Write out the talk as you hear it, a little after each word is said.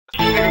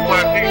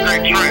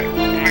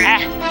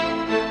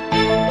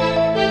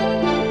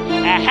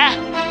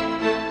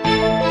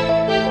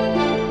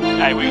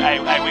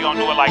Hey, we gonna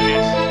do it like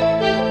this.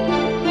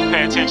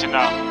 Pay attention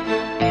now.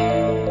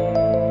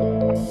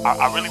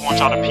 I really want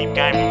y'all to peep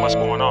game with what's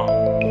going on.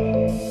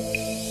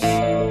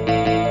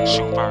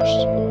 Shoot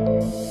first.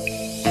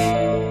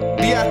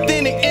 The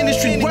authentic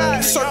industry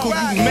ride circle,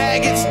 you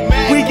maggots.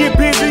 We get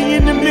busy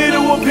in the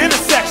middle of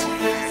intersection.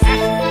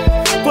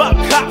 Fuck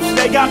cops,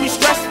 they got me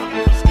stressed.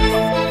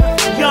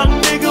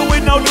 Young nigga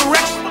with no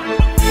direction.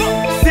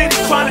 City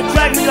trying to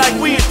drag me like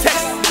we in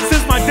Texas.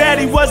 Since my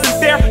daddy wasn't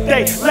there,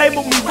 they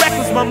labeled me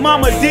reckless. My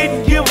mama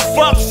didn't give a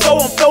fuck, so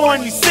I'm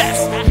throwing these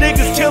sets.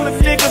 Niggas killing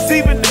niggas,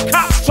 even the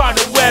cops trying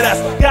to wet us.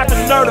 Got the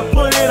nerve to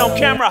put it on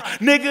camera,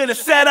 nigga, to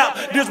set up.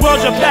 This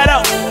world's your pet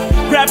out.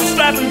 Grab the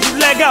strap and you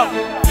leg out.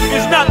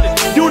 It's nothing,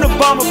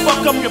 Unabomber,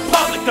 fuck up your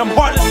public. I'm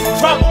heartless in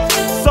trouble,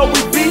 so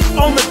we beat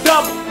on the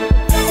double.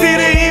 See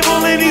the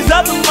evil in these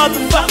other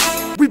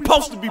motherfuckers. We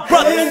supposed to be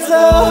brothers. Hands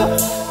up,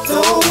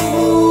 don't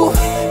move,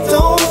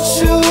 don't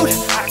shoot.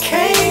 I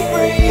can't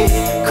breathe.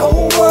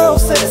 Cold world,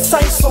 set its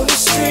sights on the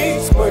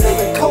streets.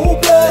 Murdering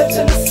cold blood,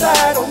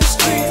 genocide on the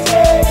streets.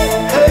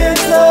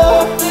 Hands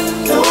up,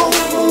 don't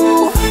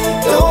move,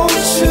 don't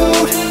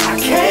shoot. I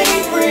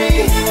can't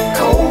breathe.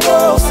 Cold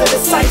world, set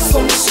its sights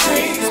on the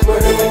streets.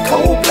 Murdering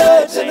cold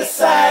blood,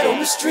 genocide on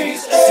the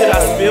streets. Shit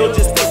I spill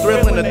just the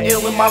thrill and the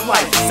ill in my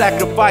life.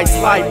 Sacrifice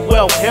life,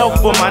 wealth,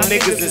 health for my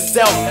niggas and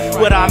self.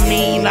 What I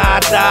mean, I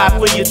die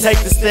for you, take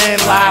the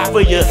stand, lie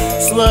for you.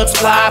 Slugs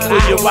fly for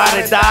you,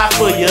 ride or die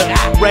for you.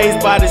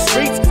 Raised by the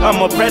streets,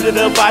 I'm a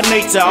predator by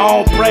nature. I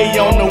don't prey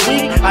on the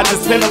weak, I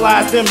just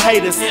penalize them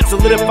haters.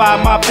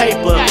 Solidify my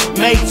paper,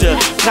 major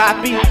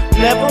copy.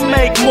 Never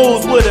make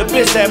moves with a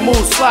bitch that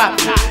moves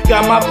sloppy.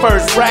 Got my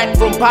first rack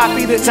from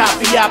Poppy to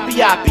Choppy, Yoppy,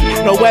 Yoppy.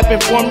 No weapon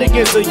formed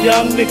against a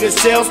young nigga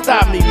shall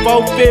stop me.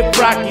 4-5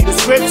 Brocky,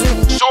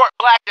 description, short,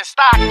 black, and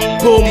stocky.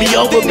 Pull me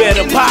over,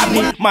 better pop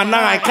me, my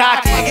 9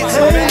 cocky.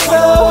 Hands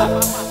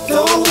up,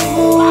 don't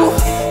move,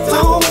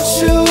 don't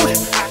shoot.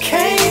 I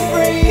can't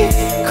breathe.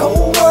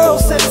 Cold world,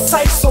 set its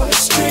sights on the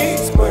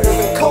streets.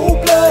 Murdering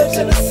cold blood,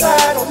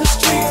 genocide on the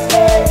streets.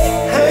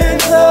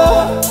 Hands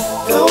up,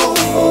 don't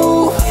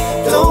move,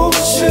 don't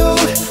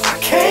shoot. I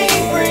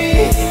can't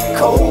breathe.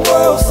 Cold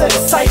world, set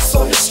its sights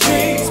on the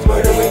streets.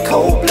 Murdering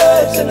cold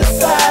blood,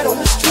 genocide on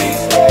the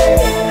streets.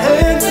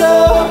 Hands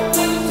up,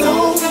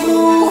 don't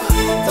move,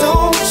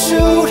 don't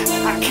shoot.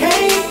 I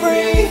can't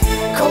breathe.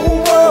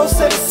 Cold world,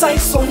 set its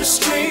sights on the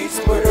streets.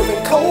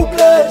 Murdering cold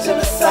blood,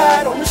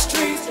 genocide on the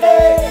streets.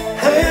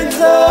 Hands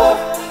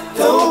up,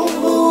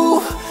 don't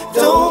move,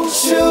 don't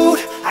shoot.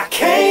 I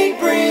can't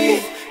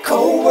breathe.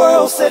 Cold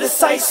world, set its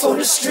sights on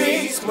the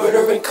streets.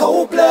 Murdering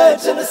cold blood,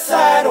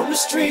 genocide on the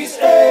streets.